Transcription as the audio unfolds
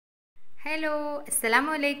Hello അസ്സലാമു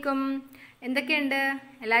അലൈക്കും. എന്തൊക്കെയുണ്ട്?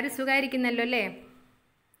 എല്ലാവരും സുഖമായിരിക്കുന്നല്ലോ അല്ലേ?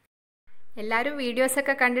 എല്ലാവരും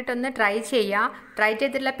വീഡിയോസൊക്കെ കണ്ടിട്ടൊന്ന് ട്രൈ ചെയ്യുക. ട്രൈ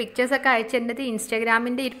ചെയ്തിട്ടുള്ള പിക്ചേഴ്സൊക്കെ അയച്ചിരുന്നത്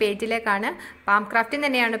ഇൻസ്റ്റാഗ്രാമിൻ്റെ ഈ പേജിലേക്കാണ്. പാംക്രാഫ്റ്റിൽ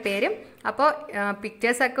തന്നെയാണ് പേര്. അപ്പോൾ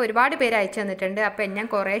പിക്ചേഴ്സൊക്കെ ഒരുപാട് പേര് അയച്ചു തന്നിട്ടുണ്ട്. അപ്പോൾ ഞാൻ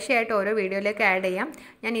കുറേശ്ശെയായിട്ട് ഓരോ വീഡിയോയിലേക്ക് ആഡ് ചെയ്യാം.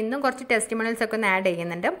 ഞാൻ ഇന്നും കുറച്ച് ടെസ്റ്റിമോണിയൽസൊക്കെ ഒന്ന് ആഡ്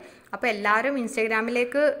ചെയ്യുന്നുണ്ട്. അപ്പോൾ എല്ലാവരും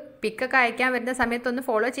ഇൻസ്റ്റാഗ്രാമിലേക്ക് പിക്കൊക്കെ അയക്കാൻ വരുന്ന സമയത്തൊന്ന്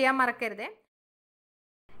ഫോളോ ചെയ്യാൻ മറക്കരുതേ.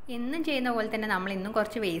 എന്നും ചെയ്യുന്ന പോലെ തന്നെ നമ്മൾ ഇന്നും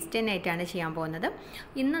കുറച്ച് വേസ്റ്റ് തന്നെയായിട്ടാണ് ചെയ്യാൻ പോകുന്നത്.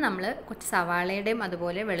 ഇന്ന് നമ്മൾ കുറച്ച് സവാളയുടെയും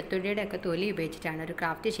അതുപോലെ വെളുത്തുള്ളിയുടെ ഒക്കെ തൊലി ഉപയോഗിച്ചിട്ടാണ് ഒരു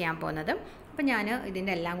ക്രാഫ്റ്റ് ചെയ്യാൻ പോകുന്നത്. അപ്പോൾ ഞാൻ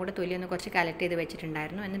ഇതിൻ്റെ എല്ലാം കൂടെ തൊലി ഒന്ന് കുറച്ച് കളക്ട് ചെയ്ത്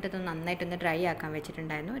വെച്ചിട്ടുണ്ടായിരുന്നു. എന്നിട്ടത് നന്നായിട്ടൊന്ന് ഡ്രൈ ആക്കാൻ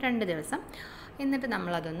വെച്ചിട്ടുണ്ടായിരുന്നു 2 ദിവസം. എന്നിട്ട്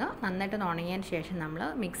നമ്മളതൊന്ന് നന്നായിട്ടൊന്ന് ഉണങ്ങിയതിന് ശേഷം നമ്മൾ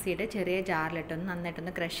മിക്സിയുടെ ചെറിയ ജാറിലിട്ടൊന്ന്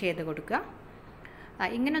നന്നായിട്ടൊന്ന് ക്രഷ് ചെയ്ത് കൊടുക്കുക.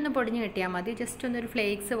 ഇങ്ങനെ ഒന്ന് പൊടിഞ്ഞ് കിട്ടിയാൽ മതി. ജസ്റ്റ് ഒന്നൊരു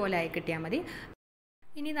ഫ്ലേക്സ് പോലെ ആയി കിട്ടിയാൽ മതി.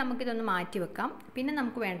 ഇനി നമുക്കിതൊന്ന് മാറ്റി വെക്കാം. പിന്നെ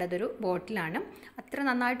നമുക്ക് വേണ്ടതൊരു ബോട്ടിലാണ്. അത്ര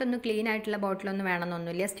നന്നായിട്ടൊന്ന് ക്ലീൻ ആയിട്ടുള്ള ബോട്ടിലൊന്നും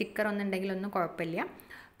വേണമെന്നൊന്നുമില്ല. സ്റ്റിക്കർ ഒന്നും ഉണ്ടെങ്കിലൊന്നും കുഴപ്പമില്ല.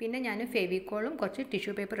 പിന്നെ ഞാൻ ഫെവിക്കോളും കുറച്ച്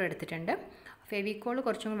ടിഷ്യൂ പേപ്പറും എടുത്തിട്ടുണ്ട്. ഫെവിക്കോൾ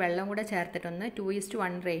കുറച്ചും വെള്ളം കൂടെ ചേർത്തിട്ടൊന്ന്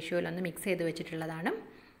 2:1 റേഷ്യോയിലൊന്ന് മിക്സ് ചെയ്ത് വെച്ചിട്ടുള്ളതാണ്.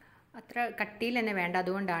 അത്ര കട്ടിയിൽ തന്നെ വേണ്ട,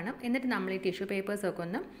 അതുകൊണ്ടാണ്. എന്നിട്ട് നമ്മൾ ഈ ടിഷ്യൂ പേപ്പേഴ്സൊക്കെ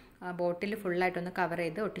ഒന്ന് ബോട്ടിൽ ഫുള്ളായിട്ടൊന്ന് കവർ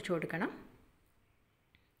ചെയ്ത് ഒട്ടിച്ചു കൊടുക്കണം.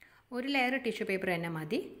 ഒരു ലെയർ ടിഷ്യൂ പേപ്പർ തന്നെ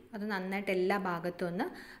മതി. അത് നന്നായിട്ട് എല്ലാ ഭാഗത്തും ഒന്ന്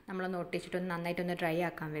നമ്മളൊന്ന് ഒട്ടിച്ചിട്ടൊന്ന് നന്നായിട്ടൊന്ന് ഡ്രൈ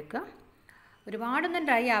ആക്കാൻ വെക്കുക. ഒരുപാടൊന്നും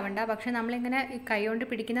ഡ്രൈ ആവണ്ട. പക്ഷേ നമ്മളിങ്ങനെ കൈ കൊണ്ട്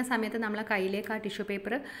പിടിക്കുന്ന സമയത്ത് നമ്മളെ കയ്യിലേക്ക് ആ ടിഷ്യൂ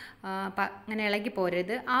പേപ്പർ ഇങ്ങനെ ഇളകി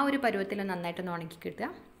പോരരുത്. ആ ഒരു പരുവത്തിൽ നന്നായിട്ടൊന്ന് ഉണക്കി കിട്ടുക.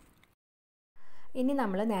 ഇനി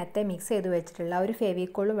നമ്മൾ നേരത്തെ മിക്സ് ചെയ്ത് വെച്ചിട്ടുള്ള ഒരു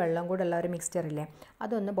ഫെവിക്കോളും വെള്ളം കൂടെ ഉള്ള ഒരു മിക്സ്ചറില്ലേ,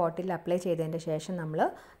 അതൊന്ന് ബോട്ടിലിൽ അപ്ലൈ ചെയ്തതിൻ്റെ ശേഷം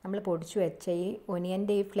നമ്മൾ പൊടിച്ചു വെച്ച ഈ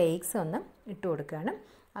ഒനിയൻ്റെ ഈ ഫ്ലേക്സ് ഒന്ന് ഇട്ട് കൊടുക്കുകയാണ്.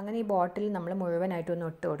 അങ്ങനെ ഈ ബോട്ടിൽ നമ്മൾ മുഴുവനായിട്ടൊന്ന്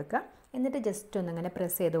ഇട്ട് കൊടുക്കുക. എന്നിട്ട് ജസ്റ്റ് ഒന്നിങ്ങനെ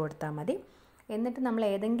പ്രസ് ചെയ്ത് കൊടുത്താൽ മതി. എന്നിട്ട് നമ്മൾ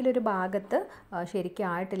ഏതെങ്കിലും ഒരു ഭാഗത്ത് ശരിക്കും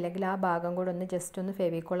ആയിട്ടില്ലെങ്കിൽ ആ ഭാഗം കൂടെ ഒന്ന് ജസ്റ്റ് ഒന്ന്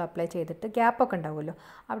ഫെവിക്കോൾ അപ്ലൈ ചെയ്തിട്ട്, ഗ്യാപ്പൊക്കെ ഉണ്ടാവുമല്ലോ,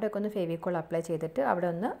 അവിടെയൊക്കെ ഒന്ന് ഫെവിക്കോൾ അപ്ലൈ ചെയ്തിട്ട് അവിടെ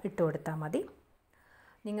ഒന്ന് ഇട്ട് കൊടുത്താൽ മതി.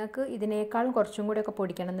 നിങ്ങൾക്ക് ഇതിനേക്കാളും കുറച്ചും കൂടെയൊക്കെ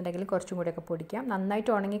പൊടിക്കണം എന്നുണ്ടെങ്കിൽ കുറച്ചും കൂടെയൊക്കെ പൊടിക്കാം.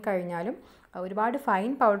 നന്നായിട്ട് ഉണങ്ങിക്കഴിഞ്ഞാലും ഒരുപാട്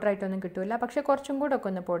ഫൈൻ പൗഡറായിട്ടൊന്നും കിട്ടില്ല, പക്ഷേ കുറച്ചും കൂടെ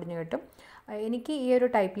ഒക്കെ ഒന്ന് പൊടിഞ്ഞ് കിട്ടും. എനിക്ക് ഈ ഒരു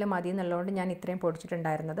ടൈപ്പിൽ മതി എന്നുള്ളതുകൊണ്ട് ഞാൻ ഇത്രയും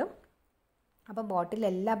പൊടിച്ചിട്ടുണ്ടായിരുന്നത്. അപ്പോൾ ബോട്ടിൽ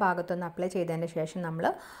എല്ലാ ഭാഗത്തും ഒന്ന് അപ്ലൈ ചെയ്തതിന് ശേഷം നമ്മൾ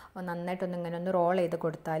നന്നായിട്ടൊന്ന് ഇങ്ങനെ ഒന്ന് റോൾ ചെയ്ത്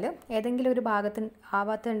കൊടുത്താൽ ഏതെങ്കിലും ഒരു ഭാഗത്ത്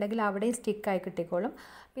ആവാത്തുണ്ടെങ്കിൽ അവിടെയും സ്റ്റിക്കായി കിട്ടിക്കോളും.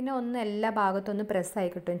 പിന്നെ ഒന്ന് എല്ലാ ഭാഗത്തും ഒന്ന്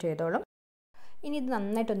പ്രസ്സായി കിട്ടുകയും ചെയ്തോളും. ഇനി ഇത്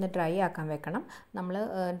നന്നായിട്ടൊന്ന് ഡ്രൈ ആക്കാൻ വെക്കണം. നമ്മൾ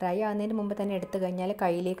ഡ്രൈ ആകുന്നതിന് മുമ്പ് തന്നെ എടുത്തു കഴിഞ്ഞാൽ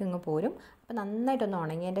കയ്യിലേക്ക് ഇങ്ങ് പോരും. അപ്പോൾ നന്നായിട്ടൊന്ന്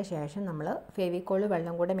ഉണങ്ങിയതിൻ്റെ ശേഷം നമ്മൾ ഫെവിക്കോൾ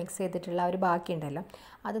വെള്ളം കൂടെ മിക്സ് ചെയ്തിട്ടുള്ള ഒരു ബാക്കിയുണ്ടല്ലോ,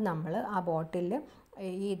 അത് നമ്മൾ ആ ബോട്ടിലിൽ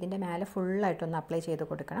ഇതിൻ്റെ മേലെ ഫുള്ളായിട്ടൊന്ന് അപ്ലൈ ചെയ്ത്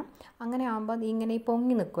കൊടുക്കണം. അങ്ങനെ ആകുമ്പോൾ ഇങ്ങനെ ഈ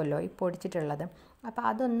പൊങ്ങി നിൽക്കുമല്ലോ ഈ പൊടിച്ചിട്ടുള്ളത്, അപ്പോൾ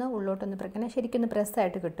അതൊന്ന് ഉള്ളോട്ടൊന്ന് ഇങ്ങനെ ശരിക്കൊന്ന്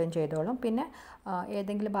പ്രസ്സായിട്ട് കിട്ടുകയും ചെയ്തോളും. പിന്നെ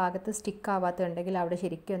ഏതെങ്കിലും ഭാഗത്ത് സ്റ്റിക്കാവാത്തുണ്ടെങ്കിൽ അവിടെ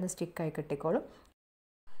ശരിക്കും ഒന്ന് സ്റ്റിക്കായി കിട്ടിക്കോളും.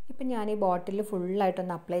 ഇപ്പം ഞാൻ ഈ ബോട്ടിൽ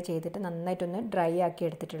ഫുള്ളായിട്ടൊന്ന് അപ്ലൈ ചെയ്തിട്ട് നന്നായിട്ടൊന്ന് ഡ്രൈ ആക്കി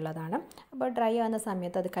എടുത്തിട്ടുള്ളതാണ്. അപ്പോൾ ഡ്രൈ ആകുന്ന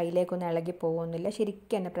സമയത്ത് അത് കയ്യിലേക്കൊന്നും ഇളകി പോകുന്നില്ല,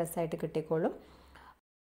 ശരിക്കും തന്നെ പ്രസ്സായിട്ട് കിട്ടിക്കോളും.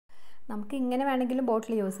 നമുക്ക് ഇങ്ങനെ വേണമെങ്കിലും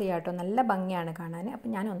ബോട്ടിൽ യൂസ് ചെയ്യാം കേട്ടോ, നല്ല ഭംഗിയാണ് കാണാൻ. അപ്പോൾ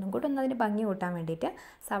ഞാൻ ഒന്നും കൂടി അതിന് ഭംഗി കൂട്ടാൻ വേണ്ടിയിട്ട്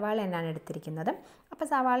സവാള തന്നെയാണ് എടുത്തിരിക്കുന്നത്. അപ്പോൾ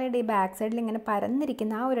സവാളയുടെ ഈ ബാക്ക് സൈഡിൽ ഇങ്ങനെ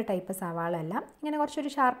പരന്നിരിക്കുന്ന ആ ഒരു ടൈപ്പ് സവാള അല്ല, ഇങ്ങനെ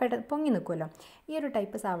കുറച്ചൊരു ഷാർപ്പായിട്ട് പൊങ്ങി നിൽക്കുമല്ലോ, ഈ ഒരു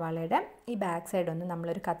ടൈപ്പ് സവാളയുടെ ഈ ബാക്ക് സൈഡ് ഒന്ന്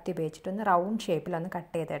നമ്മളൊരു കത്തി ഉപയോഗിച്ചിട്ടൊന്ന് റൗണ്ട് ഷേപ്പിലൊന്ന്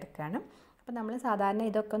കട്ട് ചെയ്തെടുക്കുകയാണ്. അപ്പോൾ നമ്മൾ സാധാരണ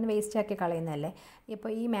ഇതൊക്കെ ഒന്ന് വേസ്റ്റാക്കി കളയുന്നതല്ലേ, ഇപ്പോൾ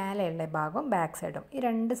ഈ മേലെയുള്ള ഭാഗം ബാക്ക് സൈഡും ഈ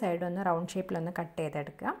 2 സൈഡും ഒന്ന് റൗണ്ട് ഷേപ്പിലൊന്ന് കട്ട്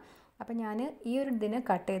ചെയ്തെടുക്കുക. അപ്പോൾ ഞാൻ ഈ ഒരു ഇതിന്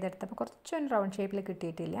കട്ട് ചെയ്തെടുത്തപ്പോൾ കുറച്ചൊന്ന് റൗണ്ട് ഷേപ്പിൽ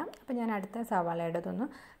കിട്ടിയിട്ടില്ല. അപ്പോൾ ഞാൻ അടുത്ത സവാളയുടേതൊന്ന്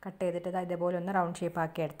കട്ട് ചെയ്തിട്ട് ഇതേപോലെ ഒന്ന് റൗണ്ട് ഷേപ്പ്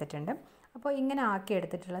ആക്കി എടുത്തിട്ടുണ്ട്. അപ്പോൾ ഇങ്ങനെ ആക്കി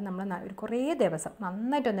എടുത്തിട്ടുള്ളത് നമ്മൾ ഒരു കുറേ ദിവസം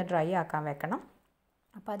നന്നായിട്ടൊന്ന് ഡ്രൈ ആക്കാൻ വെക്കണം.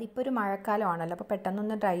 അപ്പോൾ അതിപ്പോൾ ഒരു മഴക്കാലമാണല്ലോ, അപ്പോൾ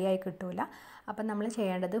പെട്ടെന്നൊന്നും ഡ്രൈ ആയി കിട്ടില്ല. അപ്പം നമ്മൾ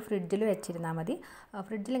ചെയ്യേണ്ടത് ഫ്രിഡ്ജിൽ വെച്ചിരുന്നാൽ മതി.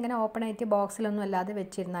 ഫ്രിഡ്ജിൽ ഇങ്ങനെ ഓപ്പൺ ആയിട്ട് ബോക്സിലൊന്നും അല്ലാതെ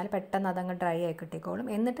വെച്ചിരുന്നാൽ പെട്ടെന്ന് അതങ്ങ് ഡ്രൈ ആയി കിട്ടിക്കോളും.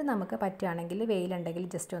 എന്നിട്ട് നമുക്ക് പറ്റുകയാണെങ്കിൽ വെയിലുണ്ടെങ്കിൽ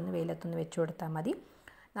ജസ്റ്റ് ഒന്ന് വെയിലത്തൊന്ന് വെച്ച് കൊടുത്താൽ മതി.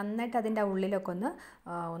 നന്നായിട്ട് അതിൻ്റെ ഉള്ളിലൊക്കെ ഒന്ന്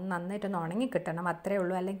നന്നായിട്ടൊന്ന് ഉണങ്ങി കിട്ടണം, അത്രയേ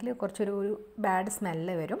ഉള്ളൂ. അല്ലെങ്കിൽ കുറച്ചൊരു ബാഡ്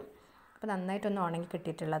സ്മെല്ല് വരും. അപ്പോൾ നന്നായിട്ടൊന്ന് ഉണങ്ങി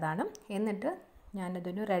കിട്ടിയിട്ടുള്ളതാണ്. എന്നിട്ട്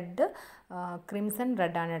ഞാനതിന് ക്രിംസൺ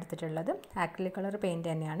റെഡാണ് എടുത്തിട്ടുള്ളത്. ആക്രിലിക് കളർ പെയിൻറ്റ്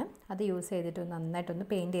തന്നെയാണ്, അത് യൂസ് ചെയ്തിട്ട് നന്നായിട്ടൊന്ന്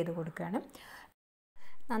പെയിൻറ്റ് ചെയ്ത് കൊടുക്കുകയാണ്.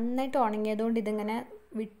 നന്നായിട്ട് ഉണങ്ങിയതുകൊണ്ട് ഇതിങ്ങനെ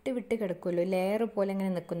വിട്ട് കിടക്കുമല്ലോ, ലെയർ പോലെ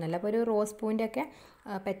ഇങ്ങനെ നിൽക്കുന്നില്ല. അപ്പോൾ ഒരു റോസ് പൂവിൻ്റെ ഒക്കെ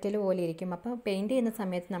പെറ്റൽ പോലെ ഇരിക്കും. അപ്പോൾ പെയിൻറ്റ് ചെയ്യുന്ന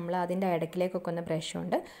സമയത്ത് നമ്മൾ അതിൻ്റെ ഇടയ്ക്കിലേക്കൊക്കെ ഒന്ന് ബ്രഷ്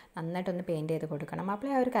കൊണ്ട് നന്നായിട്ടൊന്ന് പെയിൻറ്റ് ചെയ്ത് കൊടുക്കണം.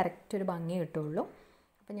 അപ്പോഴേ ആ ഒരു കറക്റ്റ് ഒരു ഭംഗി കിട്ടുള്ളൂ.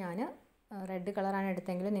 അപ്പോൾ ഞാൻ റെഡ് കളറാണ്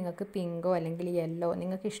എടുത്തെങ്കിൽ നിങ്ങൾക്ക് പിങ്കോ അല്ലെങ്കിൽ യെല്ലോ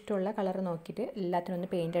നിങ്ങൾക്ക് ഇഷ്ടമുള്ള കളർ നോക്കിയിട്ട് എല്ലാത്തിനും ഒന്ന്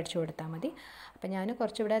പെയിൻറ്റ് അടിച്ചു കൊടുത്താൽ മതി. അപ്പോൾ ഞാൻ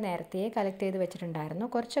കുറച്ചിവിടെ നേരത്തെ കളക്ട് ചെയ്ത് വെച്ചിട്ടുണ്ടായിരുന്നു.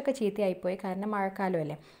 കുറച്ചൊക്കെ ചീത്തയായിപ്പോയി, കാരണം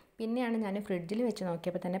മഴക്കാലമല്ലേ. പിന്നെയാണ് ഞാൻ ഫ്രിഡ്ജിൽ വെച്ച്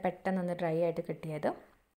നോക്കിയപ്പോൾ തന്നെ പെട്ടെന്നൊന്ന് ഡ്രൈ ആയിട്ട് കിട്ടിയത്.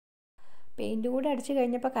 പെയിൻറ്റ് കൂടെ അടിച്ച്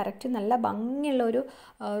കഴിഞ്ഞപ്പോൾ കറക്റ്റ് നല്ല ഭംഗിയുള്ളൊരു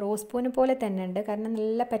റോസ് പൂവിനെ പോലെ തന്നെ ഉണ്ട്. കാരണം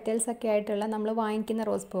നല്ല പെറ്റൽസൊക്കെ ആയിട്ടുള്ള നമ്മൾ വാങ്ങിക്കുന്ന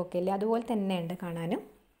റോസ് പൂവൊക്കെ ഇല്ലേ, അതുപോലെ തന്നെ ഉണ്ട് കാണാനും.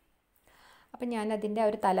 അപ്പോൾ ഞാനതിൻ്റെ ആ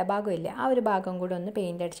ഒരു തലഭാഗം ഇല്ലേ ആ ഒരു ഭാഗം കൂടെ ഒന്ന്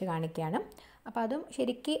പെയിൻ്റ് അടിച്ച് കാണിക്കുകയാണ്. അപ്പോൾ അതും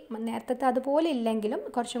ശരിക്കും നേരത്തെ അതുപോലെ ഇല്ലെങ്കിലും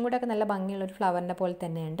കുറച്ചും കൂടെ ഒക്കെ നല്ല ഭംഗിയുള്ളൊരു ഫ്ലവറിൻ്റെ പോലെ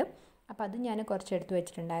തന്നെയുണ്ട്. അപ്പോൾ അത് ഞാൻ കുറച്ച് എടുത്ത്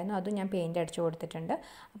വെച്ചിട്ടുണ്ടായിരുന്നു, അതും ഞാൻ പെയിൻ്റ് അടിച്ച് കൊടുത്തിട്ടുണ്ട്.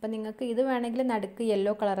 അപ്പോൾ നിങ്ങൾക്ക് ഇത് വേണമെങ്കിൽ നടുക്ക്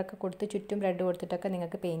യെല്ലോ കളറൊക്കെ കൊടുത്ത് ചുറ്റും റെഡ് കൊടുത്തിട്ടൊക്കെ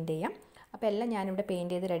നിങ്ങൾക്ക് പെയിൻറ്റ് ചെയ്യാം. അപ്പോൾ എല്ലാം ഞാനിവിടെ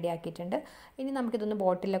പെയിൻറ്റ് ചെയ്ത് റെഡി ആക്കിയിട്ടുണ്ട്. ഇനി നമുക്കിതൊന്ന്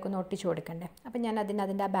ബോട്ടിലൊക്കെ ഒന്ന് ഒട്ടിച്ച് കൊടുക്കണ്ടേ. അപ്പോൾ ഞാൻ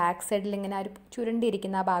അതിൻ്റെ ആ ബാക്ക് സൈഡിൽ ഇങ്ങനെ ഒരു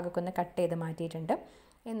ചുരുണ്ടിരിക്കുന്ന ആ ഭാഗമൊക്കെ ഒന്ന് കട്ട് ചെയ്ത് മാറ്റിയിട്ടുണ്ട്.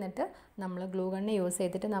 എന്നിട്ട് നമ്മൾ ഗ്ലൂ ഗണ്ണ് യൂസ്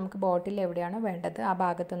ചെയ്തിട്ട് നമുക്ക് ബോട്ടിൽ എവിടെയാണോ വേണ്ടത് ആ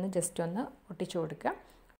ഭാഗത്തൊന്ന് ജസ്റ്റ് ഒന്ന് ഒട്ടിച്ച് കൊടുക്കുക.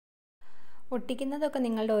 ഒട്ടിക്കുന്നതൊക്കെ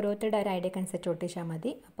നിങ്ങളുടെ ഓരോരുത്തരുടെ ഒരു ഐഡിയക്ക് അനുസരിച്ച് ഒട്ടിച്ചാൽ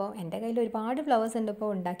മതി. അപ്പോൾ എൻ്റെ കയ്യിൽ ഒരുപാട് ഫ്ലവേഴ്സ് ഉണ്ട് ഇപ്പോൾ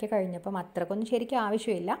ഉണ്ടാക്കി കഴിഞ്ഞപ്പം അത്രക്കൊന്നും ശരിക്കും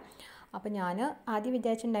ആവശ്യമില്ല. അപ്പോൾ ഞാൻ ആദ്യം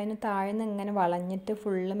വിചാരിച്ചിട്ടുണ്ടായിരുന്നു താഴ്ന്ന് ഇങ്ങനെ വളഞ്ഞിട്ട്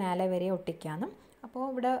ഫുള്ള് മേലെ വരെ ഒട്ടിക്കാമെന്ന്. അപ്പോൾ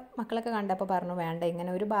ഇവിടെ മക്കളൊക്കെ കണ്ടപ്പോൾ പറഞ്ഞു വേണ്ട,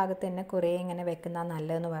 ഇങ്ങനെ ഒരു ഭാഗത്ത് തന്നെ കുറേ ഇങ്ങനെ വെക്കുന്നതാണ്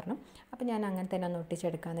നല്ലതെന്ന് പറഞ്ഞു. അപ്പോൾ ഞാൻ അങ്ങനെ തന്നെ ഒന്ന്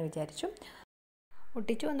ഒട്ടിച്ചെടുക്കാമെന്ന് വിചാരിച്ചു.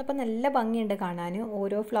 ഒട്ടിച്ചു വന്നപ്പോൾ നല്ല ഭംഗിയുണ്ട് കാണാൻ.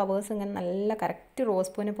 ഓരോ ഫ്ലവേഴ്സ് ഇങ്ങനെ നല്ല കറക്റ്റ്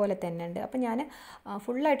റോസ് പൂവിനെ പോലെ തന്നെ ഉണ്ട്. അപ്പോൾ ഞാൻ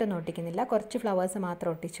ഫുള്ളായിട്ടൊന്നും ഒട്ടിക്കുന്നില്ല, കുറച്ച് ഫ്ലവേഴ്സ് മാത്രം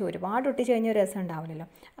ഒട്ടിച്ചു. ഒരുപാട് ഒട്ടിച്ച് കഴിഞ്ഞാൽ രസം ഉണ്ടാവില്ലല്ലോ.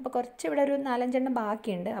 അപ്പോൾ കുറച്ച് ഇവിടെ ഒരു 4-5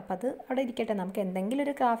 ബാക്കിയുണ്ട്. അപ്പോൾ അത് അവിടെ ഇരിക്കട്ടെ, നമുക്ക് എന്തെങ്കിലും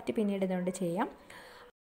ഒരു ക്രാഫ്റ്റ് പിന്നീട് ഇതുകൊണ്ട് ചെയ്യാം.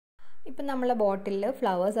 ഇപ്പം നമ്മളെ ബോട്ടിലിൽ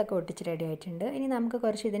ഫ്ലവേഴ്സൊക്കെ ഒട്ടിച്ച് റെഡി ആയിട്ടുണ്ട്. ഇനി നമുക്ക്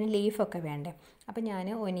കുറച്ച് ഇതിന് ലീഫൊക്കെ വേണ്ടേ. അപ്പോൾ ഞാൻ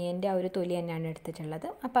ഒനിയൻ്റെ ആ ഒരു തൊലി തന്നെയാണ് എടുത്തിട്ടുള്ളത്.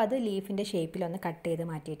 അപ്പോൾ അത് ലീഫിൻ്റെ ഷേപ്പിലൊന്ന് കട്ട് ചെയ്ത്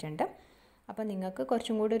മാറ്റിയിട്ടുണ്ട്. അപ്പോൾ നിങ്ങൾക്ക്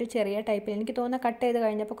കുറച്ചും കൂടി ഒരു ചെറിയ ടൈപ്പിൽ, എനിക്ക് തോന്നുന്ന കട്ട് ചെയ്ത്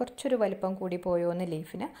കഴിഞ്ഞപ്പോൾ കുറച്ചൊരു വലിപ്പം കൂടി പോയോന്ന്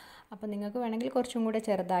ലീഫിന്. അപ്പോൾ നിങ്ങൾക്ക് വേണമെങ്കിൽ കുറച്ചും കൂടെ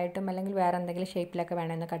ചെറുതായിട്ടും അല്ലെങ്കിൽ വേറെ എന്തെങ്കിലും ഷേപ്പിലൊക്കെ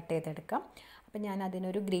വേണമെന്ന് കട്ട് ചെയ്തെടുക്കാം. അപ്പോൾ ഞാൻ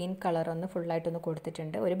അതിനൊരു ഗ്രീൻ കളറൊന്ന് ഫുള്ളായിട്ടൊന്ന്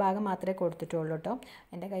കൊടുത്തിട്ടുണ്ട്. ഒരു ഭാഗം മാത്രമേ കൊടുത്തിട്ടുള്ളൂ കേട്ടോ.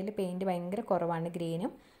 എൻ്റെ കയ്യിൽ പെയിൻറ്റ് ഭയങ്കര കുറവാണ്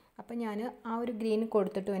ഗ്രീനും. അപ്പോൾ ഞാൻ ആ ഒരു ഗ്രീൻ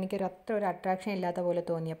കൊടുത്തിട്ടും എനിക്കൊരു അത്ര ഒരു അട്രാക്ഷൻ ഇല്ലാത്ത പോലെ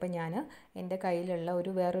തോന്നി. അപ്പോൾ ഞാൻ എൻ്റെ കയ്യിലുള്ള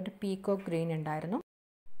വേറൊരു പീക്കോക്ക് ഗ്രീൻ ഉണ്ടായിരുന്നു,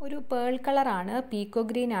 ഒരു പേൾ കളറാണ്, പീക്കോ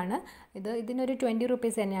ഗ്രീൻ ആണ് ഇതിനൊരു 20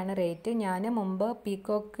 റുപ്പീസ് തന്നെയാണ് റേറ്റ്. ഞാൻ മുമ്പ്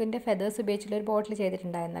പീക്കോക്കിൻ്റെ ഫെദേഴ്സ് ഉപയോഗിച്ചിട്ടുള്ളൊരു ബോട്ടിൽ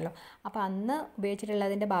ചെയ്തിട്ടുണ്ടായിരുന്നല്ലോ, അപ്പോൾ അന്ന്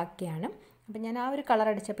ഉപയോഗിച്ചിട്ടുള്ളതിൻ്റെ ബാക്കിയാണ്. അപ്പോൾ ഞാൻ ആ ഒരു കളർ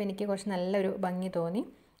അടിച്ചപ്പോൾ എനിക്ക് കുറച്ച് നല്ലൊരു ഭംഗി തോന്നി.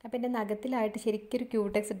 അപ്പോൾ എൻ്റെ നഖത്തിലായിട്ട് ശരിക്കും ഒരു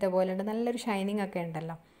ക്യൂടെക്സ് ഇട്ട പോലെ ഉണ്ട്, നല്ലൊരു ഷൈനിങ് ഒക്കെ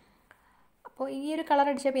ഉണ്ടല്ലോ. അപ്പോൾ ഈ ഒരു കളർ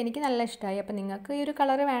അടിച്ചപ്പോൾ എനിക്ക് നല്ല ഇഷ്ടമായി. അപ്പോൾ നിങ്ങൾക്ക് ഈ ഒരു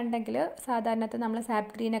കളർ വേണ്ടെങ്കിൽ സാധാരണത്തെ നമ്മൾ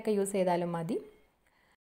സാപ്പ് ഗ്രീനൊക്കെ യൂസ് ചെയ്താലും മതി.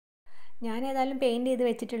 ഞാൻ ഏതായാലും പെയിൻറ്റ് ചെയ്ത്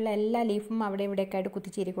വെച്ചിട്ടുള്ള എല്ലാ ലീഫും അവിടെ ഇവിടെയൊക്കെ ആയിട്ട്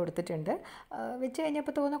കുത്തിച്ചേരി കൊടുത്തിട്ടുണ്ട്. വെച്ച്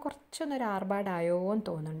കഴിഞ്ഞപ്പോൾ തോന്നുന്നു കുറച്ചൊന്നൊരു ആർഭാടായോ എന്ന്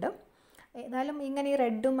തോന്നുന്നുണ്ട്. ഏതായാലും ഇങ്ങനെ ഈ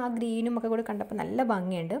റെഡും ആ ഗ്രീനും ഒക്കെ കൂടി കണ്ടപ്പോൾ നല്ല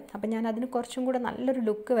ഭംഗിയുണ്ട്. അപ്പോൾ ഞാൻ അതിന് കുറച്ചും കൂടെ നല്ലൊരു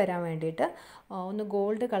ലുക്ക് വരാൻ വേണ്ടിയിട്ട് ഒന്ന്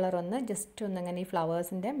ഗോൾഡ് കളറൊന്ന് ജസ്റ്റ് ഒന്ന് ഇങ്ങനെ ഈ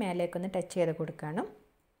ഫ്ലവേഴ്സിൻ്റെ മേലേക്കൊന്ന് ടച്ച് ചെയ്ത് കൊടുക്കുകയാണ്.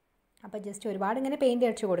 അപ്പോൾ ജസ്റ്റ് ഒരുപാട് ഇങ്ങനെ പെയിൻറ്റ്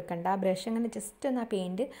അടിച്ച് കൊടുക്കണ്ട, ബ്രഷ് ഇങ്ങനെ ജസ്റ്റ് ഒന്ന് ആ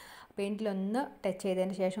പെയിൻറ്റിലൊന്ന് ടച്ച്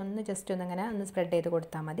ചെയ്തതിന് ശേഷം ഒന്ന് ജസ്റ്റ് ഒന്നിങ്ങനെ ഒന്ന് സ്പ്രെഡ് ചെയ്ത്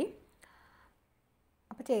കൊടുത്താൽ മതി.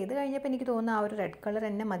 അപ്പോൾ ചെയ്ത് കഴിഞ്ഞപ്പോൾ എനിക്ക് തോന്നുന്നു ആ ഒരു റെഡ് കളർ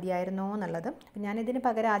തന്നെ മതിയായിരുന്നോ എന്നുള്ളത്. അപ്പോൾ ഞാനിതിന്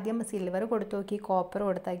പകരം ആദ്യം സിൽവർ കൊടുത്തു നോക്കി, കോപ്പർ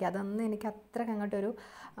കൊടുത്തു നോക്കി, അതൊന്നും എനിക്ക് അത്രയ്ക്ക് അങ്ങോട്ടൊരു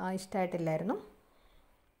ഇഷ്ടമായിട്ടില്ലായിരുന്നു.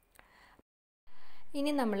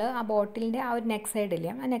 ഇനി നമ്മൾ ആ ബോട്ടിലിൻ്റെ ആ ഒരു നെക്ക്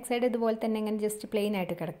സൈഡില്ലേ, ആ നെക്ക് സൈഡ് ഇതുപോലെ തന്നെ ഇങ്ങനെ ജസ്റ്റ് പ്ലെയിൻ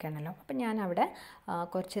ആയിട്ട് കിടക്കുകയാണല്ലോ. അപ്പോൾ ഞാൻ അവിടെ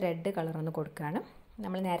കുറച്ച് റെഡ് കളറൊന്ന് കൊടുക്കുകയാണ്.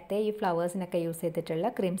 നമ്മൾ നേരത്തെ ഈ ഫ്ലവേഴ്സിനൊക്കെ യൂസ് ചെയ്തിട്ടുള്ള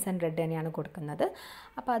ക്രിംസൺ റെഡ് തന്നെയാണ് കൊടുക്കുന്നത്.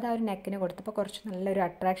 അപ്പോൾ അത് ആ ഒരു നെക്കിന് കൊടുത്തപ്പോൾ കുറച്ച് നല്ലൊരു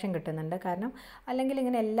അട്രാക്ഷൻ കിട്ടുന്നുണ്ട്. കാരണം അല്ലെങ്കിൽ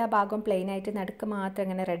ഇങ്ങനെ എല്ലാ ഭാഗവും പ്ലെയിൻ ആയിട്ട് നടുക്ക് മാത്രം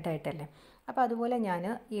ഇങ്ങനെ റെഡ് ആയിട്ടല്ലേ. അപ്പോൾ അതുപോലെ ഞാൻ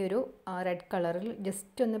ഈ ഒരു റെഡ് കളറിൽ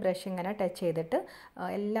ജസ്റ്റ് ഒന്ന് ബ്രഷ് ഇങ്ങനെ ടച്ച് ചെയ്തിട്ട്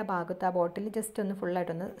എല്ലാ ഭാഗത്തും ആ ബോട്ടിൽ ജസ്റ്റ് ഒന്ന്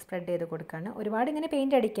ഫുള്ളായിട്ടൊന്ന് സ്പ്രെഡ് ചെയ്ത് കൊടുക്കുകയാണ്. ഒരുപാട് ഇങ്ങനെ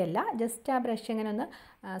പെയിൻറ്റ് അടിക്കല്ല, ജസ്റ്റ് ആ ബ്രഷ് ഇങ്ങനെ ഒന്ന്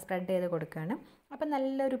സ്പ്രെഡ് ചെയ്ത് കൊടുക്കുകയാണ്. അപ്പോൾ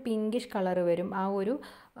നല്ലൊരു പിങ്കിഷ് കളർ വരും ആ ഒരു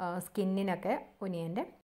സ്കിന്നിനൊക്കെ ഒനിയൻ്റെ.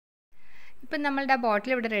 ഇപ്പം നമ്മളുടെ ആ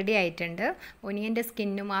ബോട്ടിൽ ഇവിടെ റെഡി ആയിട്ടുണ്ട്. ഒനിയൻ്റെ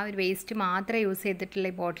സ്കിന്നും ആ ഒരു വേസ്റ്റ് മാത്രമേ യൂസ് ചെയ്തിട്ടുള്ള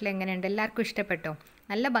ഈ ബോട്ടിൽ എങ്ങനെയുണ്ട്, എല്ലാവർക്കും ഇഷ്ടപ്പെട്ടോ?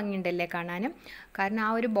 നല്ല ഭംഗിയുണ്ടല്ലേ കാണാനും. കാരണം ആ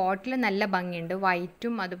ഒരു ബോട്ടിൽ നല്ല ഭംഗിയുണ്ട്,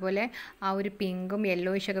 വൈറ്റും അതുപോലെ ആ ഒരു പിങ്കും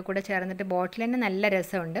യെല്ലോയിഷൊക്കെ കൂടെ ചേർന്നിട്ട് ബോട്ടിൽ തന്നെ നല്ല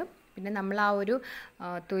രസമുണ്ട്. പിന്നെ നമ്മൾ ആ ഒരു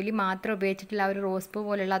തൊലി മാത്രം ഉപയോഗിച്ചിട്ടുള്ള ആ ഒരു റോസ് പൂ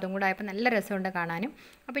പോലുള്ള അതും കൂടെ ആയപ്പോൾ നല്ല രസമുണ്ട് കാണാനും.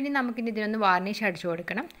 അപ്പോൾ ഇനി നമുക്കിനി ഇതിനൊന്ന് വാർണിഷ് അടിച്ചു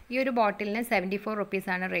കൊടുക്കണം. ഈ ഒരു ബോട്ടിലിന് 74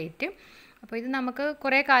 റുപ്പീസാണ് റേറ്റ്. അപ്പോൾ ഇത് നമുക്ക്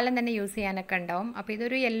കുറേ കാലം തന്നെ യൂസ് ചെയ്യാനൊക്കെ ഉണ്ടാവും. അപ്പോൾ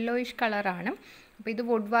ഇതൊരു യെല്ലോയിഷ് കളറാണ്. അപ്പോൾ ഇത്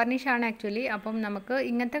വുഡ് വാർണിഷാണ് ആക്ച്വലി. അപ്പം നമുക്ക്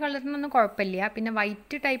ഇങ്ങനത്തെ കളറിനൊന്നും കുഴപ്പമില്ല. പിന്നെ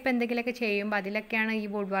വൈറ്റ് ടൈപ്പ് എന്തെങ്കിലുമൊക്കെ ചെയ്യുമ്പോൾ അതിലൊക്കെയാണ് ഈ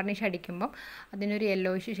വുഡ് വാർണിഷ് അടിക്കുമ്പോൾ അതിനൊരു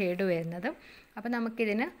യെല്ലോയിഷ് ഷെയ്ഡ് വരുന്നത്. അപ്പോൾ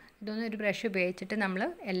നമുക്കിതിന് ഇതൊന്നൊരു ബ്രഷ് ഉപയോഗിച്ചിട്ട് നമ്മൾ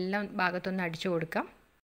എല്ലാം ഭാഗത്തൊന്ന് അടിച്ചു കൊടുക്കാം.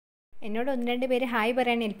 എന്നോട് 1-2 പേര് ഹായ്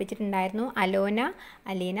പറയാൻ ഏൽപ്പിച്ചിട്ടുണ്ടായിരുന്നു. അലോന,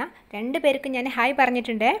 അലീന, 2 പേർക്ക് ഞാൻ ഹായ്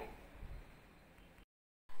പറഞ്ഞിട്ടുണ്ടേ.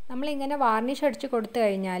 നമ്മളിങ്ങനെ വാർണിഷ് അടിച്ച് കൊടുത്തു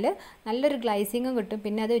കഴിഞ്ഞാൽ നല്ലൊരു ഗ്ലൈസിങ്ങും കിട്ടും.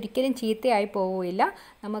 പിന്നെ അത് ഒരിക്കലും ചീത്തയായി പോവില്ല.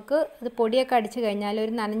 നമുക്ക് അത് പൊടിയൊക്കെ അടിച്ച് കഴിഞ്ഞാൽ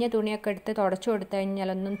ഒരു നനഞ്ഞ തുണിയൊക്കെ എടുത്ത് തുടച്ചു കൊടുത്തു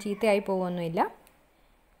കഴിഞ്ഞാലൊന്നും ചീത്തയായി പോകുമൊന്നുമില്ല.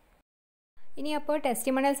 ഇനി അപ്പോൾ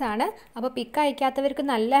ടെസ്റ്റിമോണിയൽസ് ആണ്. അപ്പോൾ പിക്ക് അയക്കാത്തവർക്ക്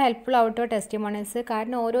നല്ല ഹെൽപ്ഫുൾ ആവട്ടോ ടെസ്റ്റിമോണിയൽസ്.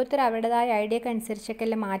 കാരണം ഓരോരുത്തർ അവരുടേതായ ഐഡിയക്ക് അനുസരിച്ചൊക്കെ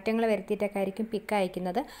എല്ലാം മാറ്റങ്ങൾ വരുത്തിയിട്ടൊക്കെ ആയിരിക്കും പിക്ക്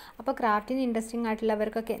അയക്കുന്നത്. അപ്പോൾ ക്രാഫ്റ്റിന് ഇൻട്രസ്റ്റിംഗ്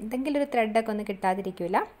ആയിട്ടുള്ളവർക്കൊക്കെ എന്തെങ്കിലും ഒരു ത്രെഡൊക്കെ ഒന്നും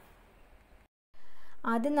കിട്ടാതിരിക്കില്ല.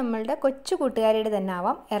 ആദ്യം നമ്മളുടെ കൊച്ചു കൂട്ടുകാരിയുടെ തന്നെ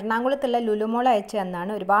ആവാം. എറണാകുളത്തുള്ള ലുലുമോൾ അയച്ചു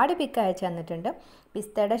തന്നാണ്. ഒരുപാട് പിക്ക് അയച്ചു തന്നിട്ടുണ്ട്.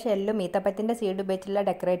 പിസ്തയുടെ ഷെല്ലും ഈത്തപ്പത്തിൻ്റെ സീഡ് ഉപയോഗിച്ചുള്ള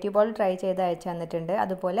ഡെക്കറേറ്റീവ് ബോൾ ട്രൈ ചെയ്ത് അയച്ചു തന്നിട്ടുണ്ട്.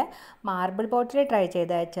 അതുപോലെ മാർബിൾ ബോട്ടിൽ ട്രൈ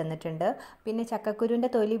ചെയ്ത് അയച്ചു തന്നിട്ടുണ്ട്. പിന്നെ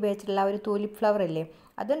ചക്കക്കുരുവിൻ്റെ തൊലി ഉപയോഗിച്ചിട്ടുള്ള ഒരു ടൂലിപ്പ് ഫ്ലവർ ഇല്ലേ,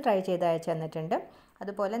 അതും ട്രൈ ചെയ്ത് അയച്ചു തന്നിട്ടുണ്ട്.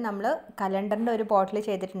 അതുപോലെ നമ്മൾ കലണ്ടറിൻ്റെ ഒരു ബോട്ടിൽ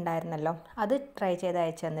ചെയ്തിട്ടുണ്ടായിരുന്നല്ലോ, അത് ട്രൈ ചെയ്ത്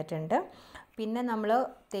അയച്ചു തന്നിട്ടുണ്ട്. പിന്നെ നമ്മൾ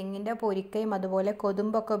തെങ്ങിൻ്റെ പൊരിക്കയും അതുപോലെ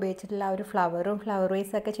കൊതുമ്പൊക്കെ ഉപയോഗിച്ചിട്ടുള്ള ഒരു ഫ്ലവർ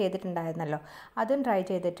വേസൊക്കെ ചെയ്തിട്ടുണ്ടായിരുന്നല്ലോ, അതും ട്രൈ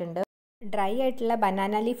ചെയ്തിട്ടുണ്ട്. ഡ്രൈ ആയിട്ടുള്ള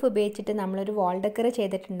ബനാന ലീഫ് ഉപയോഗിച്ചിട്ട് നമ്മളൊരു വാൾ ഡെക്കർ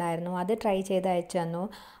ചെയ്തിട്ടുണ്ടായിരുന്നു, അത് ട്രൈ ചെയ്ത് അയച്ചു തന്നു.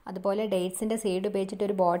 അതുപോലെ ഡേറ്റ്സിൻ്റെ സീഡ് ഉപയോഗിച്ചിട്ട്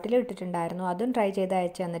ഒരു ബോട്ടിൽ ഇട്ടിട്ടുണ്ടായിരുന്നു, അതും ട്രൈ ചെയ്ത്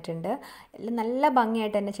അയച്ചു തന്നിട്ടുണ്ട്. എല്ലാം നല്ല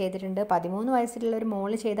ഭംഗിയായിട്ട് തന്നെ ചെയ്തിട്ടുണ്ട്. 13 വയസ്സുള്ള ഒരു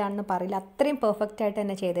മോള് ചെയ്താണെന്ന് പറയില്ല, അത്രയും പെർഫെക്റ്റ് ആയിട്ട്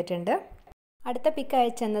തന്നെ ചെയ്തിട്ടുണ്ട്. അടുത്ത പിക്ക്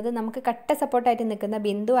അയച്ചെന്നത് നമുക്ക് കട്ട സപ്പോർട്ടായിട്ട് നിൽക്കുന്ന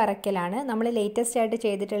ബിന്ദു അറക്കലാണ്. നമ്മൾ ലേറ്റസ്റ്റ് ആയിട്ട്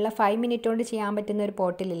ചെയ്തിട്ടുള്ള 5 മിനിറ്റ് കൊണ്ട് ചെയ്യാൻ പറ്റുന്ന ഒരു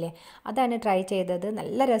പോട്ടിലില്ലേ, അതാണ് ട്രൈ ചെയ്തത്.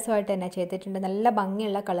 നല്ല രസമായിട്ട് തന്നെ ചെയ്തിട്ടുണ്ട്. നല്ല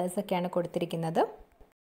ഭംഗിയുള്ള കളേഴ്സൊക്കെയാണ് കൊടുത്തിരിക്കുന്നത്.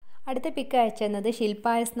 അടുത്ത പിക്ക് അയച്ചെന്നത് ശില്പ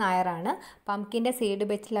എസ് നായരാണ്. പംകിൻ്റെ സീഡ്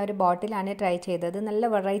വെച്ചുള്ള ഒരു ബോട്ടിലാണ് ട്രൈ ചെയ്തത്. നല്ല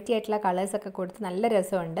വെറൈറ്റി ആയിട്ടുള്ള കളേഴ്സൊക്കെ കൊടുത്ത് നല്ല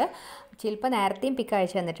രസമുണ്ട്. ശില്പ നേരത്തെയും പിക്ക്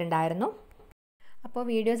അയച്ചു തന്നിട്ടുണ്ടായിരുന്നു. അപ്പോൾ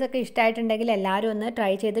വീഡിയോസൊക്കെ ഇഷ്ടമായിട്ടുണ്ടെങ്കിൽ എല്ലാവരും ഒന്ന്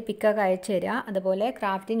ട്രൈ ചെയ്ത് പിക്കൊക്കെ അയച്ചു തരിക. അതുപോലെ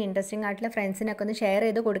ക്രാഫ്റ്റിന് ഇൻട്രസ്റ്റിംഗ് ആയിട്ടുള്ള ഫ്രണ്ട്സിനൊക്കെ ഒന്ന് ഷെയർ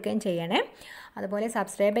ചെയ്ത് കൊടുക്കുകയും ചെയ്യണേ. അതുപോലെ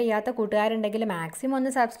സബ്സ്ക്രൈബ് ചെയ്യാത്ത കൂട്ടുകാരുണ്ടെങ്കിൽ മാക്സിമം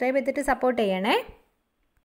ഒന്ന് സബ്സ്ക്രൈബ് ചെയ്തിട്ട് സപ്പോർട്ട് ചെയ്യണേ.